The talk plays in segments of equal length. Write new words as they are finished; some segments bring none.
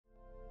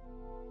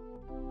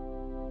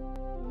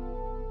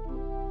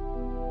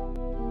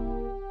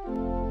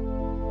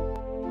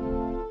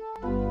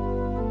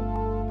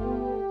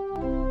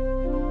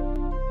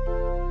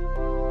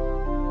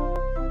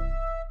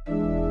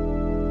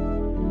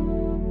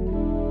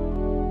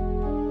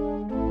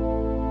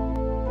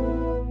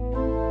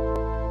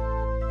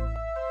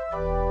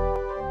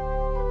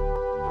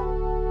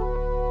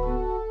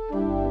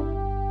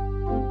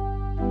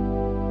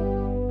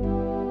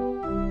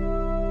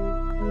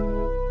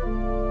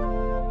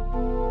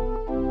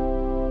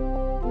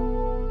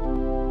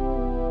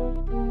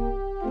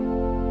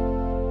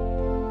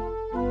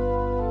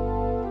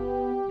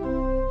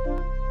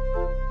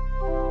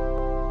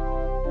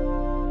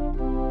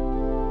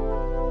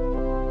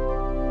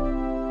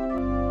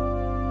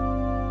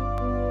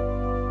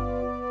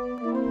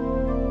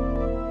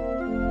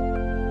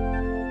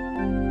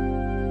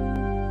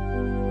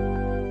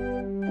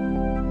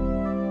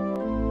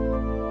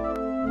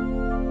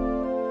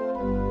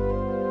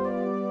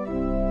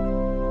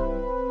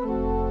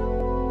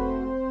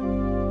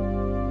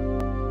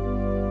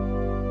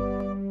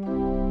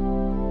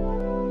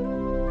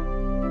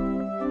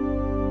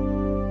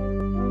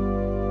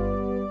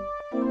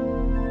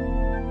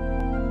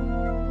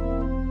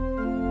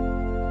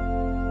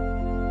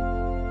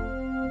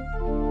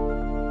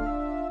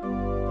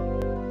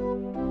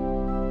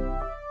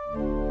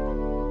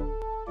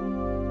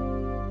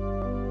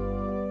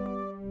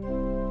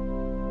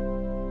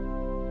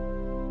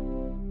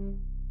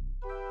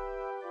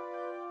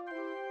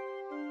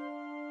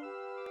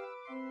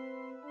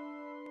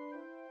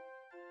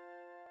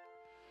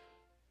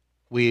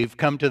We've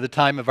come to the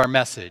time of our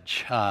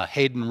message.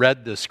 Hayden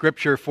read the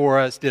scripture for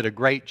us, did a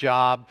great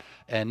job,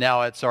 and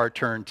now it's our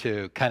turn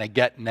to kind of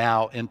get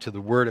now into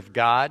the Word of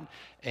God.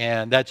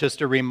 And that's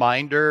just a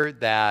reminder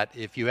that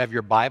if you have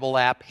your Bible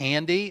app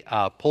handy,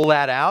 pull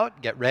that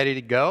out, get ready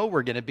to go.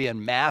 We're going to be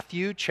in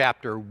Matthew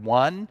chapter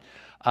 1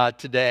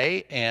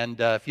 today, and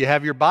if you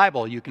have your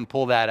Bible, you can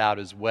pull that out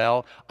as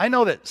well. I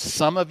know that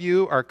some of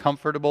you are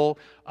comfortable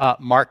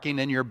marking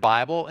in your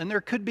Bible, and there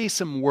could be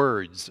some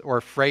words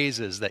or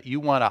phrases that you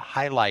want to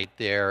highlight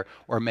there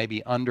or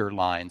maybe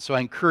underline. So I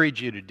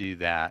encourage you to do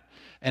that.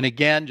 And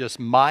again, just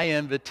my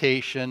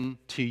invitation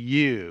to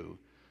you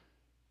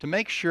to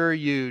make sure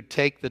you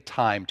take the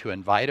time to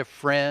invite a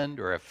friend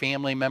or a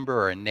family member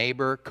or a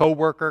neighbor,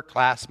 coworker,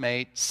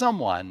 classmate,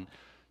 someone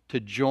to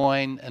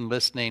join in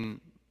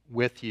listening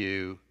with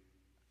you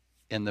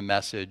in the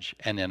message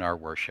and in our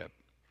worship.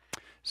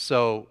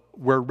 So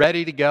we're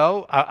ready to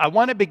go. I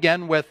want to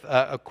begin with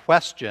a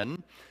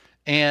question.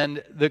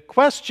 And the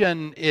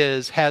question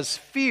is, has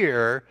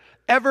fear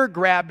ever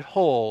grabbed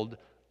hold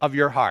of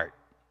your heart?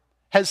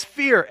 Has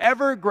fear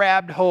ever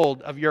grabbed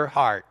hold of your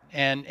heart?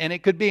 And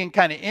it could be in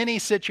kind of any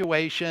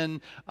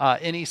situation,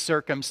 any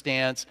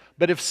circumstance.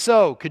 But if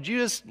so, could you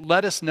just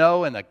let us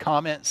know in the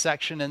comment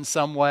section in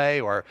some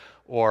way, or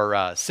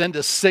send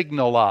a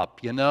signal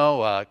up,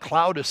 a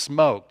cloud of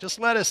smoke. Just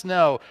let us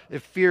know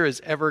if fear has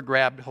ever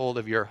grabbed hold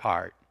of your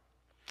heart.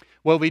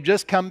 Well, we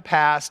just come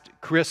past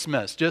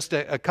Christmas just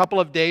a couple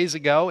of days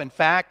ago. In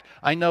fact,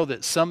 I know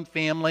that some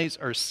families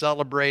are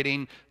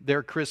celebrating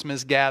their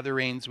Christmas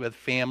gatherings with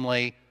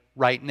family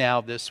right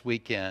now this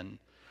weekend.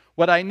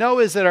 What I know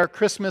is that our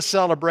Christmas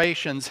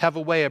celebrations have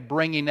a way of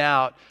bringing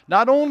out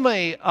not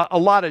only a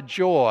lot of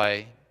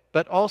joy,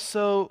 but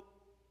also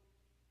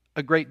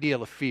a great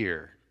deal of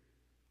fear.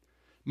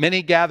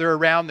 Many gather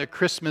around the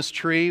Christmas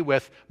tree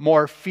with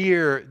more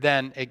fear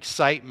than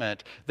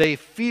excitement. They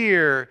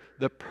fear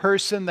the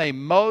person they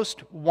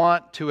most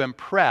want to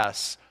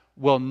impress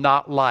will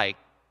not like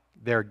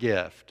their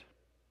gift.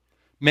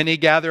 Many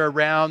gather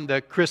around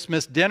the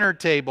Christmas dinner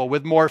table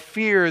with more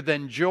fear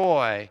than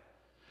joy.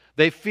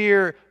 They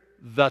fear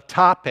the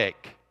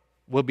topic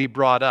will be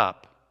brought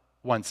up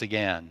once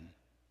again.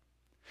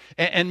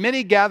 And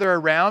many gather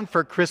around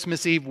for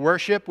Christmas Eve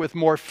worship with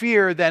more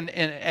fear than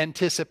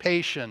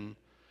anticipation.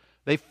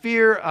 They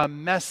fear a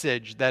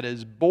message that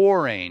is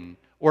boring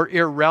or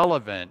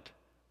irrelevant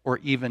or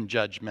even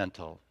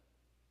judgmental.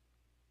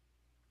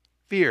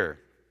 Fear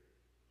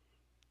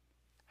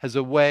has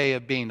a way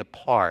of being a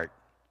part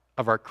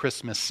of our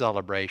Christmas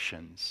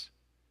celebrations.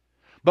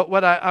 But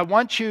what I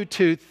want you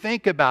to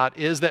think about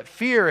is that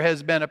fear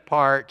has been a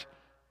part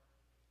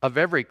of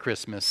every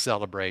Christmas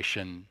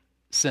celebration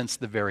since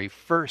the very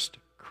first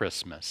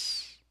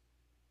Christmas.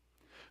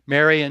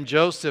 Mary and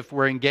Joseph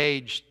were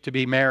engaged to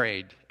be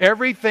married.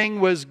 Everything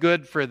was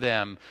good for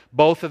them.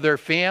 Both of their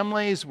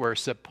families were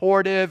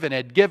supportive and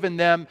had given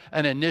them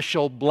an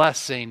initial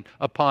blessing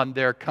upon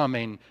their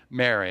coming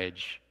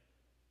marriage.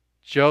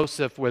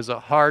 Joseph was a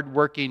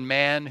hard-working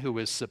man who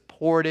was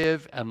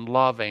supportive and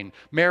loving.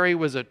 Mary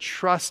was a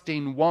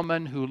trusting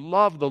woman who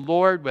loved the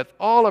Lord with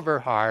all of her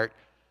heart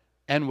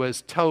and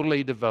was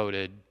totally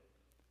devoted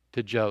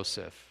to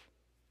Joseph.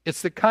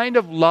 It's the kind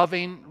of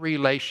loving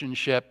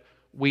relationship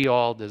we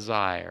all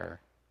desire.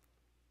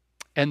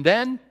 And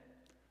then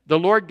the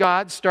Lord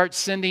God starts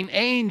sending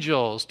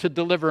angels to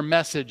deliver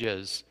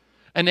messages.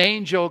 An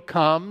angel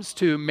comes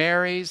to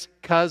Mary's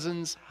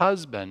cousin's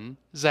husband,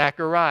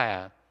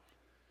 Zechariah.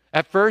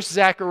 At first,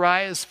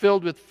 Zechariah is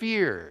filled with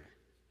fear.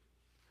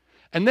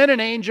 And then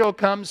an angel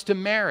comes to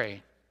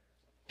Mary.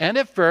 And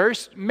at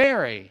first,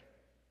 Mary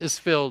is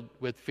filled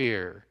with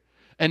fear.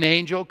 An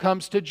angel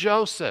comes to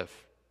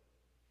Joseph.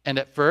 And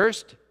at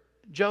first,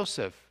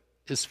 Joseph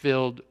is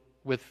filled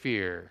with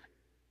fear.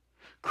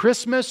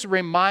 Christmas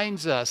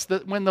reminds us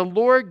that when the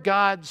Lord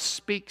God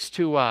speaks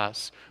to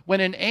us, when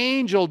an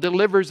angel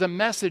delivers a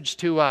message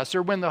to us,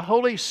 or when the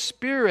Holy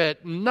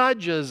Spirit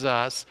nudges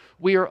us,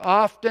 we are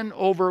often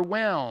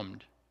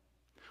overwhelmed.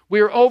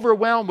 We are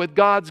overwhelmed with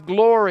God's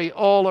glory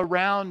all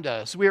around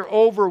us. We are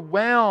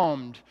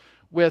overwhelmed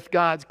with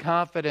God's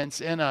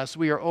confidence in us.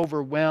 We are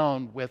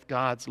overwhelmed with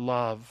God's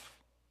love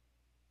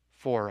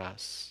for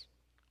us.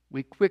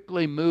 We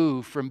quickly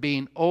move from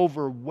being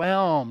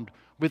overwhelmed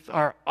with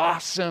our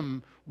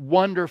awesome,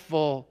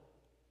 wonderful,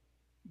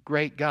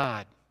 great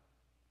God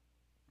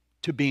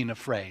to being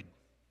afraid.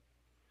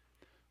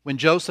 When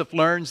Joseph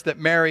learns that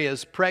Mary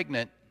is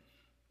pregnant,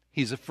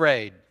 he's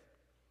afraid.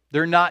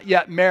 They're not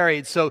yet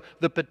married, so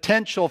the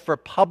potential for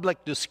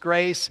public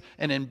disgrace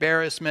and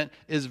embarrassment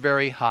is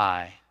very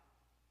high.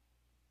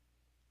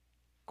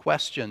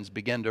 Questions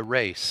begin to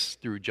race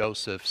through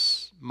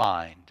Joseph's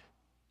mind.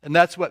 And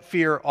that's what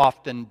fear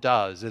often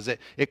does, is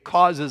it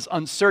causes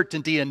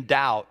uncertainty and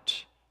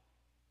doubt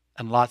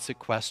and lots of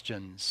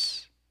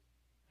questions.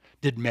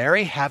 Did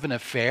Mary have an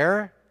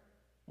affair?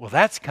 Well,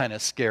 that's kind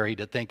of scary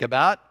to think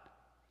about.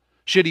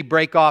 Should he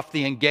break off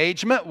the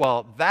engagement?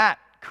 Well, that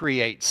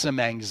creates some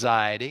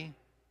anxiety.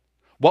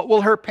 What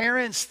will her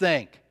parents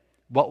think?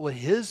 What will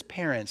his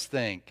parents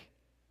think?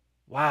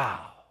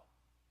 Wow.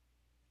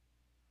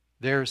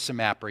 There's some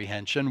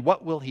apprehension.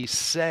 What will he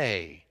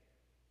say?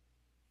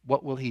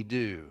 What will he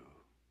do?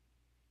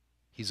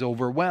 He's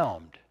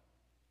overwhelmed.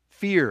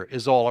 Fear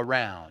is all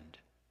around.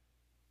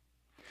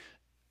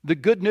 The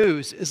good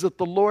news is that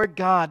the Lord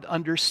God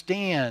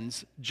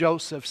understands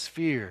Joseph's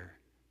fear.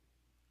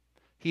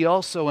 He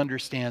also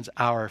understands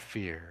our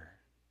fear.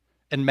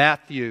 In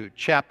Matthew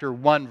chapter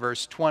 1,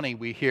 verse 20,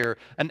 we hear,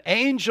 "An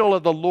angel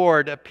of the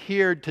Lord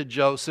appeared to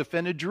Joseph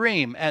in a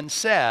dream and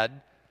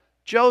said,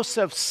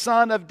 'Joseph,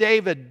 son of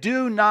David,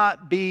 do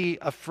not be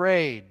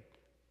afraid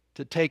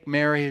to take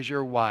Mary as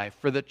your wife,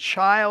 for the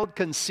child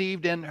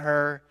conceived in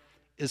her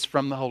is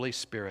from the Holy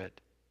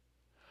Spirit.'"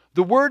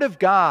 The word of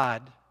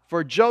God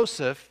for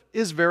Joseph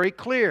is very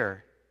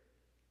clear.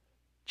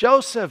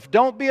 Joseph,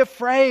 don't be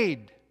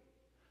afraid.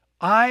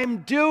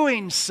 I'm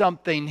doing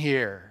something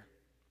here.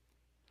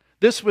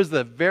 This was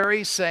the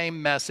very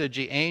same message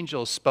the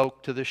angel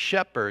spoke to the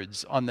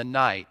shepherds on the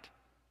night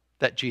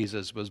that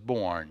Jesus was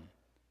born.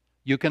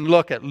 You can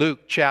look at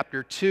Luke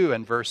chapter 2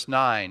 and verse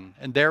 9,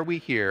 and there we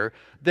hear,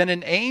 "Then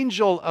an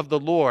angel of the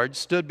Lord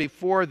stood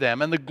before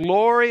them, and the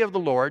glory of the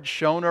Lord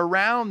shone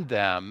around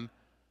them,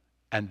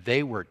 and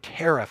they were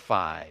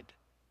terrified."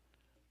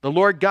 The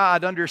Lord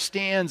God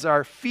understands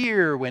our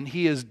fear when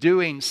He is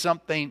doing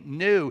something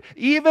new,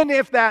 even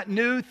if that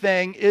new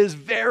thing is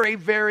very,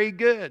 very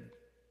good.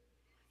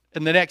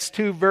 In the next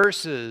 2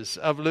 verses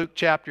of Luke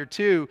chapter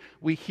 2,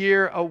 we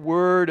hear a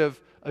word of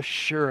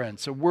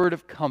assurance, a word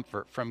of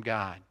comfort from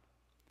God.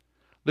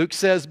 Luke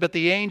says, "But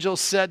the angel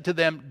said to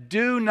them,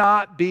 'Do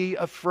not be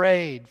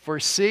afraid, for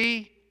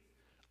see,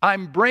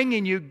 I'm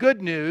bringing you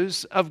good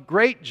news of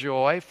great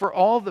joy for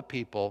all the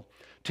people.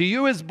 To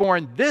you is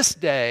born this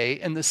day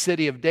in the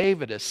city of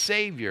David a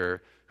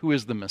Savior who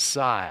is the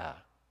Messiah,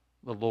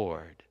 the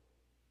Lord.'"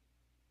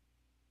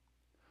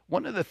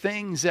 One of the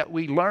things that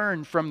we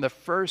learn from the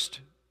first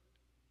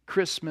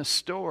Christmas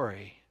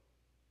story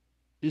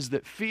is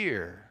that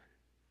fear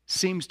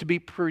seems to be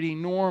pretty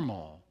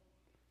normal.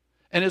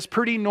 And it's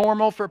pretty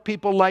normal for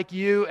people like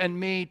you and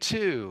me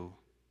too,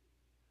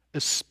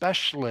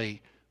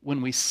 especially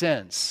when we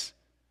sense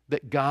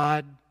that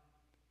God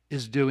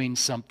is doing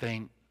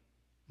something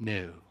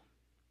new.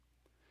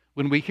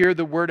 When we hear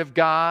the word of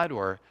God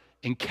or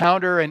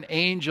encounter an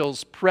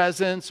angel's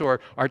presence or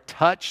are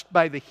touched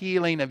by the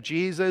healing of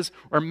Jesus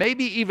or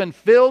maybe even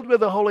filled with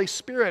the Holy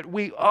Spirit,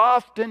 we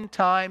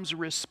oftentimes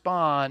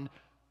respond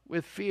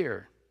with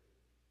fear.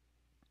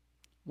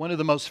 One of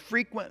the most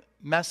frequent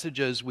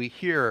messages we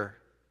hear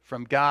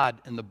from God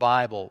in the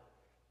Bible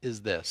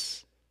is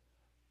this: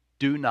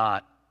 do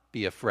not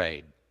be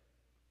afraid.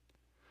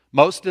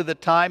 Most of the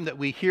time that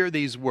we hear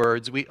these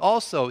words, we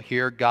also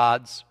hear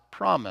God's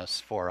promise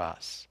for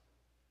us.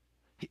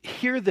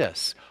 Hear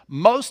this.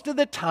 Most of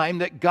the time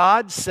that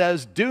God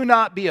says, "Do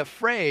not be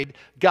afraid,"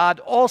 God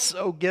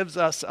also gives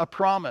us a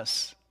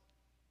promise.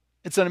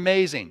 It's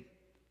amazing.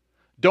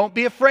 "Don't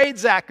be afraid,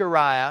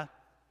 Zechariah.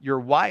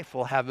 Your wife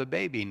will have a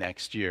baby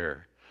next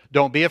year.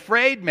 Don't be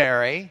afraid,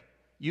 Mary.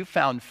 You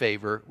found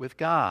favor with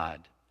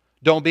God.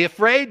 Don't be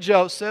afraid,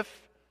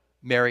 Joseph.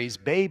 Mary's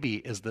baby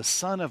is the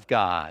Son of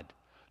God.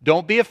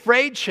 Don't be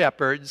afraid,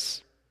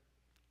 shepherds.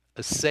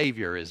 A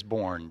Savior is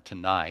born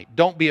tonight.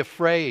 Don't be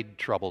afraid,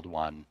 troubled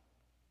one.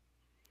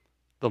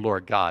 The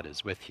Lord God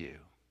is with you."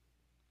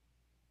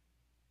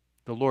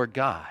 The Lord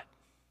God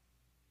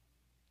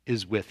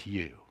is with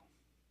you.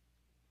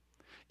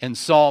 In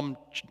Psalm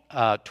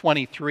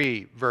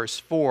 23, verse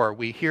 4,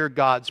 we hear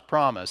God's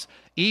promise.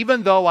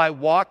 "Even though I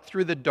walk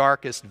through the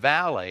darkest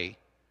valley,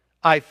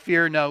 I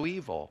fear no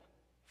evil,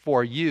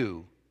 for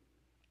you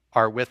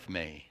are with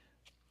me."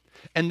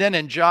 And then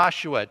in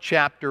Joshua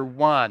chapter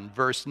 1,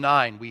 verse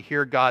 9, we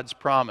hear God's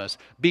promise.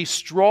 "Be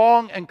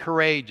strong and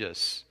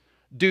courageous.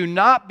 Do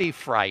not be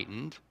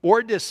frightened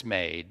or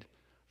dismayed,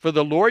 for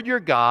the Lord your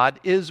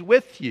God is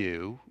with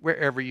you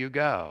wherever you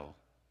go."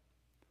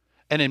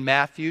 And in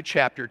Matthew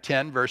chapter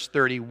 10, verse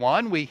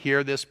 31, we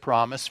hear this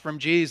promise from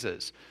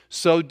Jesus.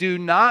 "So do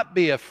not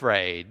be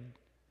afraid.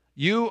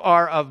 You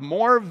are of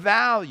more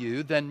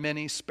value than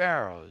many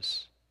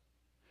sparrows."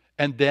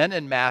 And then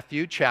in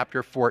Matthew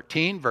chapter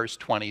 14, verse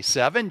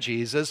 27,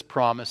 Jesus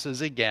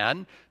promises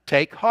again,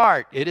 "Take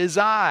heart, it is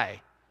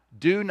I.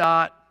 Do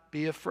not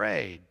be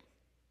afraid."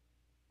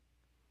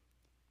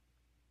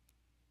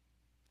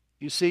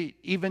 You see,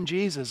 even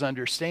Jesus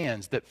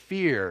understands that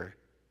fear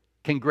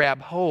can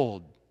grab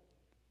hold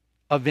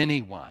of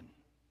anyone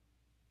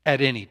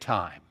at any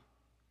time.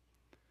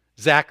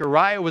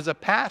 Zechariah was a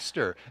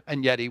pastor,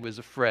 and yet he was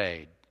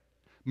afraid.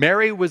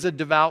 Mary was a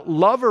devout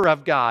lover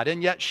of God,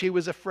 and yet she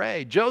was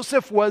afraid.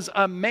 Joseph was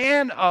a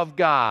man of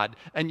God,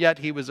 and yet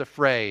he was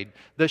afraid.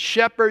 The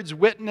shepherds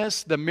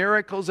witnessed the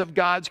miracles of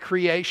God's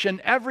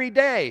creation every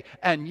day,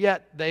 and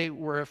yet they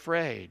were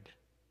afraid.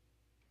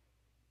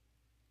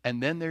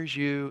 And then there's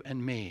you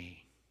and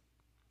me.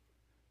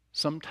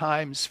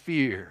 Sometimes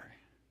fear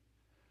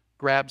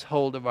grabs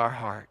hold of our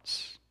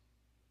hearts.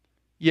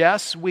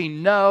 Yes, we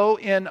know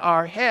in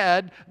our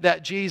head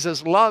that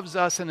Jesus loves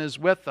us and is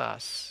with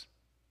us.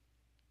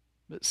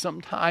 But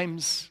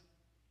sometimes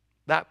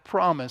that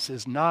promise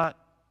is not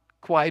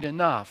quite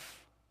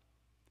enough.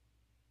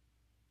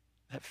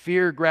 That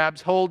fear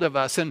grabs hold of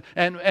us,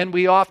 and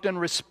we often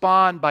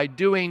respond by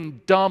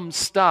doing dumb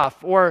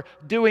stuff or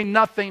doing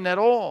nothing at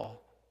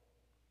all.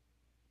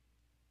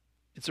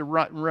 It's a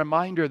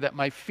reminder that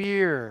my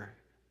fear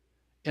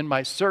in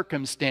my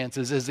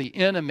circumstances is the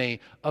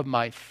enemy of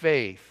my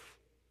faith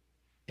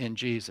in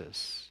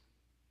Jesus.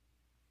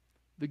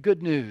 The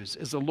good news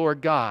is the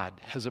Lord God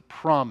has a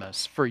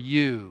promise for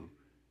you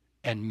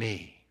and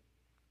me.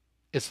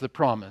 It's the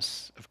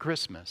promise of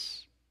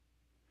Christmas.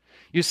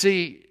 You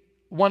see,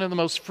 one of the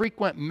most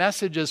frequent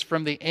messages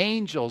from the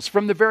angels,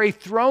 from the very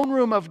throne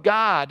room of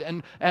God,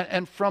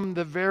 and from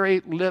the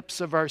very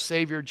lips of our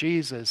Savior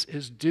Jesus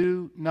is,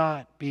 do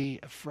not be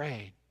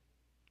afraid.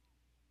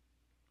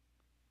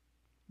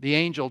 The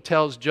angel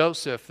tells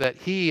Joseph that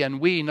he and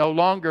we no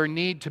longer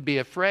need to be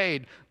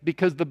afraid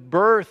because the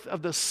birth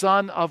of the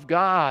Son of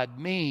God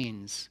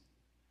means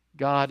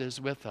God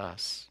is with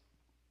us.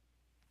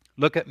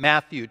 Look at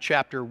Matthew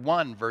chapter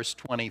 1, verse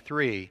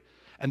 23.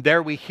 And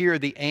there we hear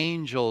the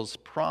angel's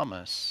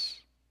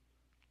promise.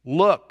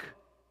 Look,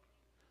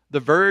 the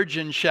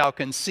virgin shall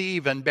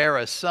conceive and bear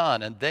a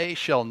son, and they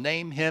shall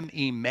name him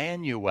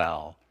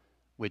Emmanuel,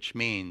 which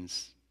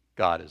means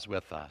God is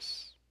with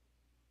us.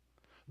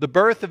 The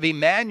birth of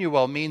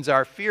Emmanuel means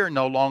our fear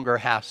no longer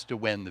has to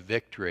win the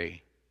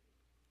victory.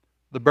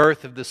 The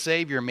birth of the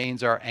Savior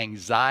means our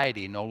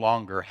anxiety no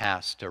longer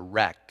has to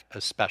wreck a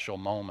special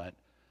moment.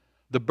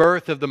 The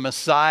birth of the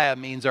Messiah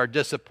means our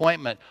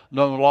disappointment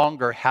no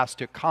longer has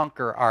to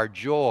conquer our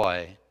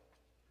joy.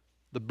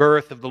 The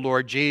birth of the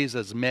Lord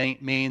Jesus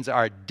means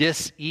our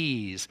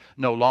dis-ease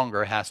no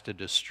longer has to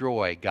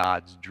destroy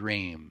God's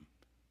dream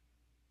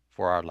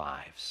for our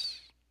lives.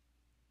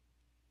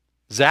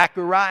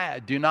 Zechariah,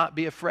 do not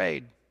be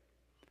afraid.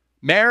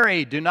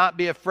 Mary, do not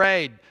be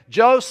afraid.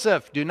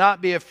 Joseph, do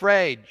not be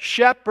afraid.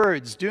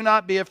 Shepherds, do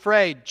not be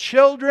afraid.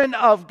 Children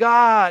of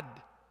God,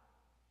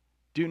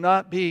 do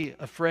not be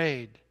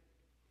afraid.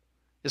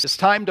 It's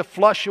time to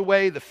flush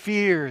away the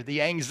fear,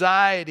 the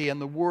anxiety, and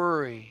the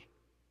worry.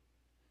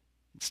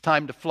 It's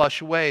time to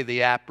flush away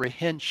the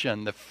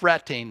apprehension, the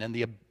fretting,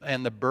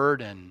 and the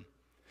burden.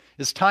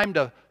 It's time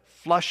to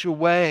flush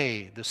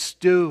away the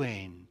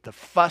stewing, the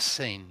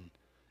fussing,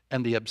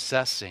 and the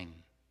obsessing.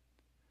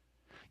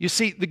 You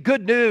see, the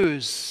good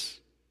news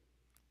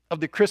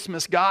of the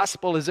Christmas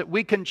gospel is that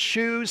we can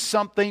choose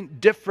something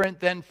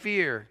different than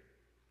fear.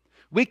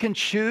 We can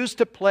choose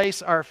to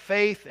place our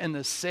faith in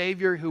the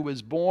Savior who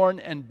was born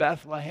in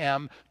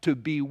Bethlehem to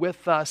be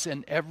with us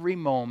in every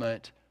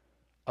moment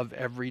of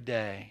every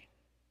day.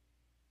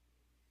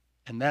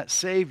 And that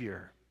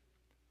Savior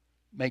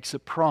makes a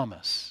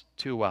promise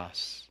to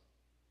us.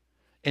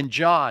 In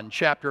John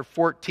chapter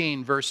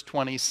 14, verse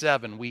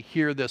 27, we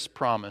hear this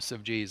promise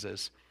of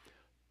Jesus.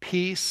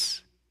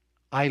 Peace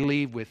I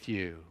leave with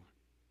you.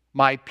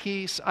 My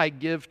peace I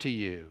give to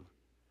you.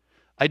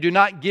 I do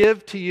not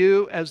give to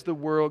you as the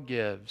world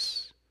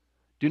gives.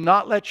 Do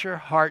not let your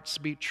hearts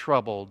be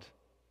troubled,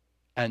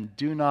 and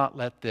do not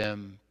let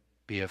them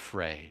be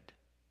afraid.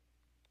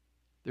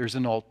 There's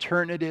an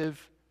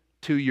alternative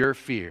to your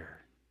fear.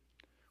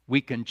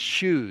 We can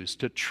choose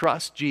to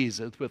trust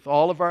Jesus with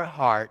all of our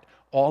heart,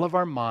 all of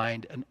our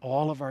mind, and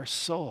all of our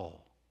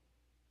soul,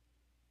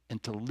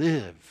 and to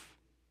live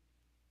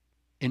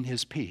in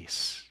His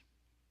peace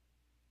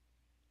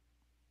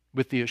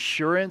with the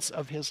assurance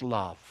of His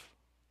love,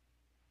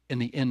 in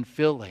the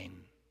infilling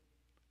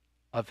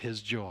of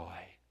His joy.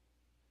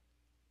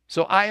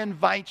 So I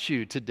invite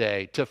you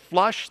today to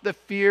flush the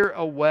fear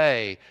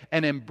away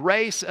and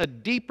embrace a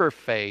deeper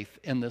faith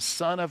in the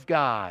Son of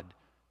God,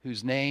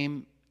 whose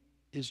name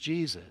is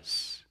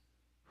Jesus,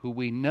 who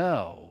we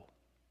know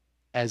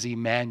as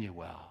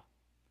Emmanuel,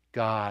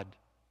 God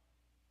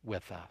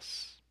with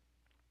us.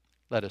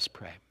 Let us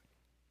pray.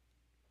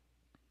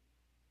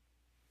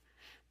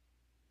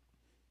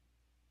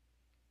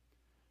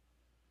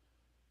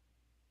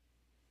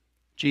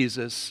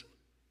 Jesus,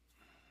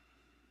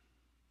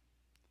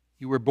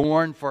 you were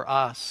born for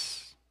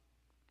us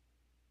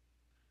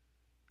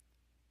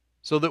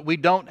so that we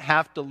don't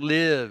have to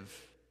live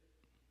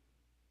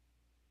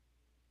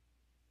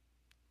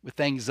with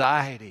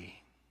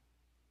anxiety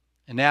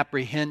and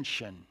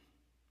apprehension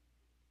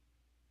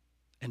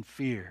and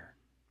fear.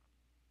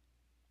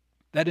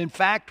 That in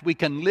fact we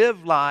can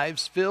live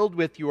lives filled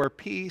with your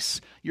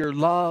peace, your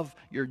love,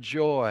 your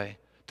joy.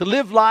 To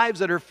live lives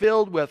that are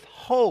filled with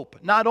hope,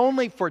 not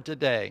only for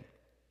today,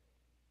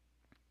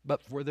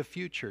 but for the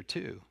future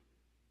too.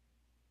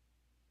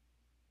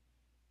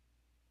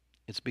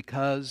 It's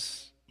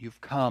because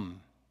you've come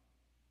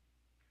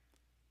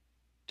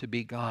to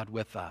be God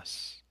with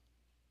us.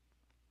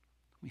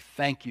 We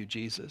thank you,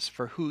 Jesus,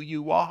 for who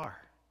you are.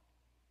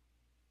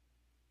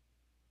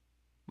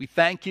 We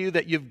thank you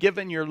that you've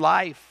given your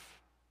life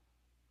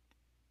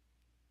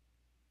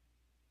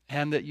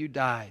and that you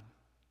died,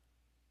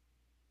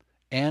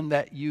 and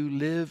that you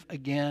live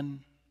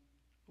again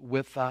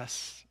with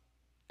us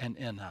and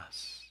in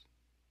us.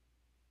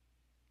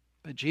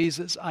 But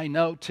Jesus, I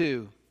know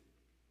too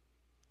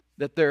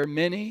that there are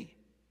many,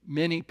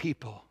 many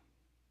people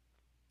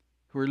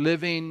who are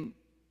living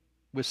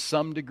with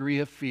some degree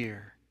of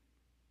fear.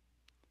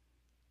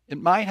 It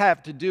might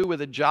have to do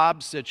with a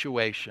job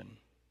situation.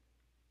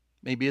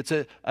 Maybe it's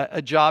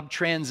a job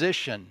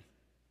transition.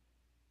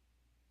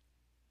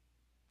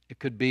 It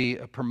could be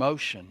a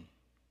promotion.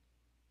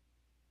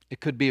 It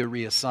could be a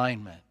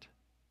reassignment.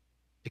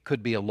 It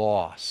could be a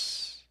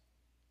loss.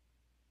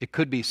 It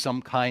could be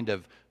some kind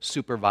of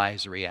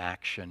supervisory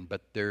action,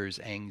 but there's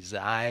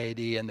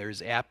anxiety and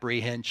there's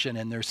apprehension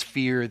and there's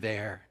fear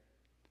there.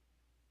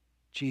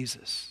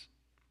 Jesus,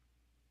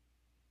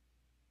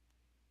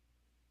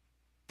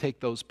 take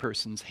those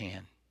person's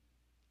hand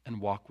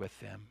and walk with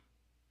them.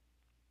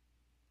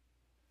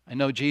 I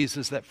know,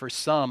 Jesus, that for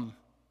some,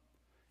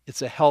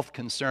 it's a health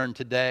concern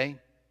today.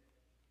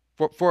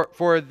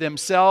 For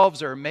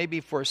themselves or maybe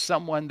for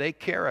someone they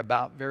care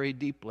about very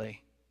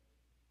deeply.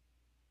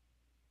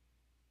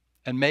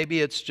 And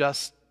maybe it's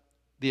just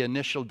the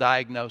initial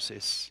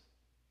diagnosis.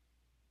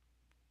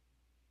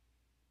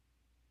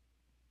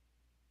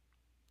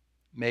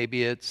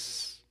 Maybe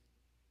it's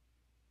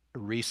a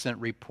recent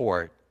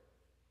report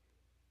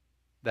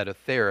that a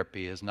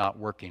therapy is not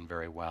working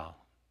very well.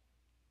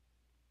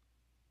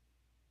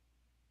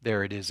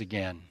 There it is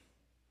again.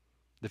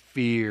 The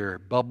fear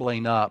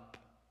bubbling up.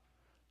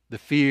 The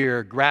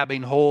fear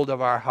grabbing hold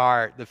of our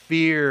heart. The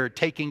fear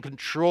taking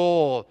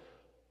control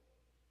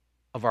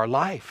of our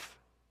life.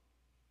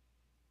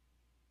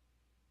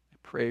 I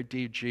pray,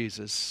 dear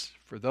Jesus,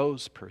 for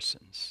those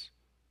persons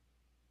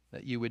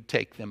that you would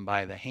take them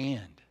by the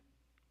hand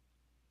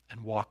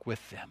and walk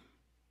with them.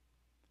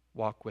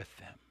 Walk with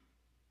them.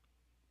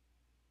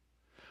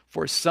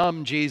 For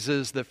some,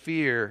 Jesus, the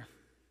fear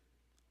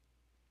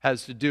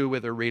has to do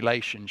with a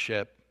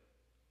relationship.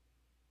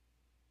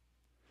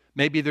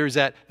 Maybe there's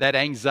that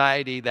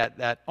anxiety,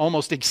 that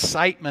almost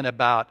excitement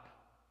about,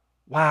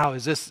 wow,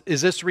 is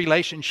this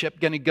relationship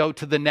going to go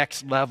to the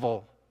next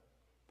level?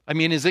 I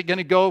mean, is it going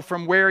to go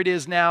from where it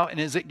is now, and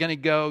is it going to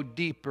go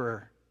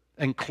deeper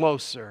and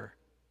closer?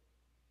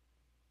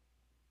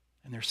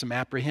 And there's some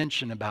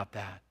apprehension about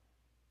that.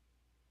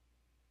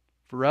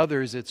 For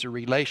others, it's a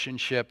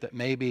relationship that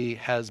maybe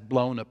has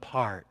blown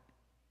apart.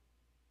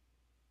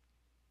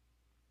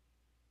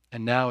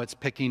 And now it's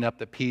picking up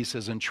the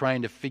pieces and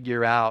trying to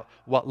figure out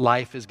what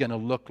life is going to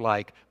look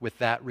like with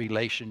that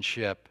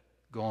relationship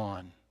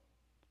gone.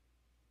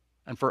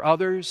 And for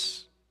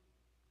others,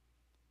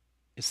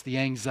 it's the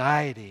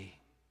anxiety,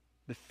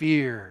 the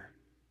fear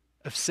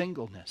of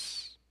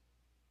singleness.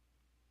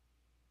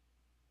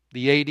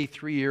 The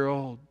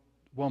 83-year-old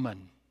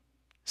woman,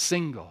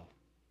 single,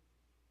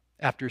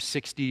 after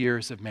 60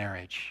 years of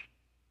marriage.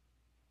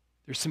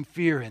 There's some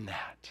fear in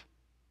that.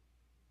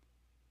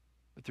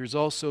 But there's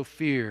also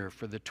fear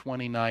for the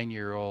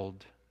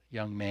 29-year-old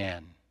young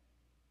man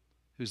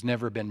who's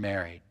never been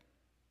married,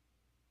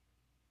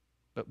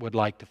 but would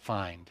like to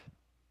find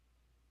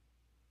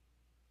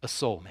a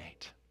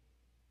soulmate.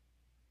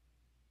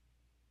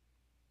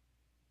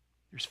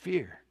 There's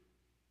fear.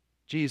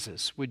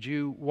 Jesus, would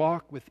you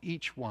walk with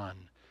each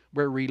one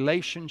where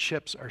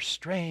relationships are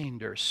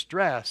strained or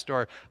stressed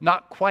or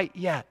not quite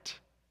yet,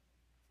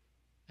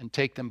 and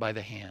take them by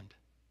the hand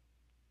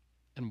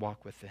and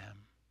walk with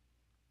them.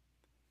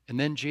 And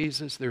then,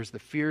 Jesus, there's the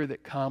fear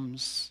that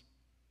comes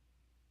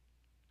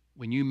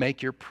when you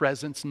make your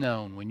presence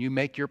known, when you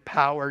make your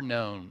power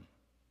known,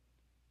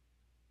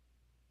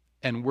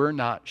 and we're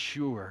not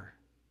sure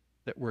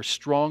that we're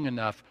strong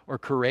enough or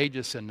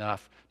courageous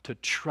enough to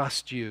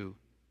trust you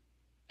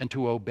and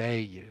to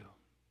obey you.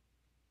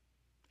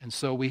 And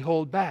so we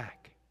hold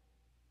back.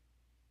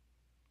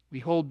 We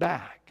hold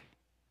back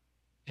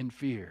in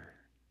fear,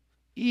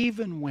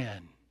 even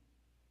when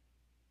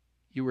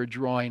you are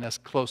drawing us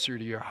closer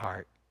to your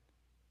heart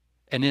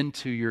and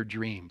into your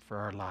dream for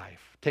our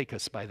life. Take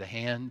us by the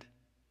hand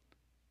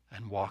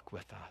and walk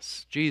with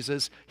us.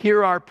 Jesus,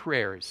 hear our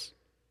prayers.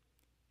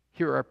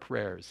 Hear our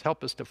prayers.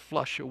 Help us to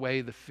flush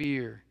away the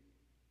fear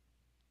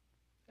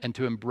and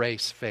to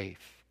embrace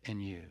faith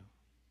in you.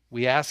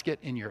 We ask it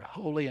in your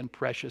holy and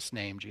precious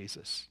name,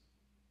 Jesus.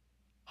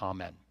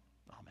 Amen.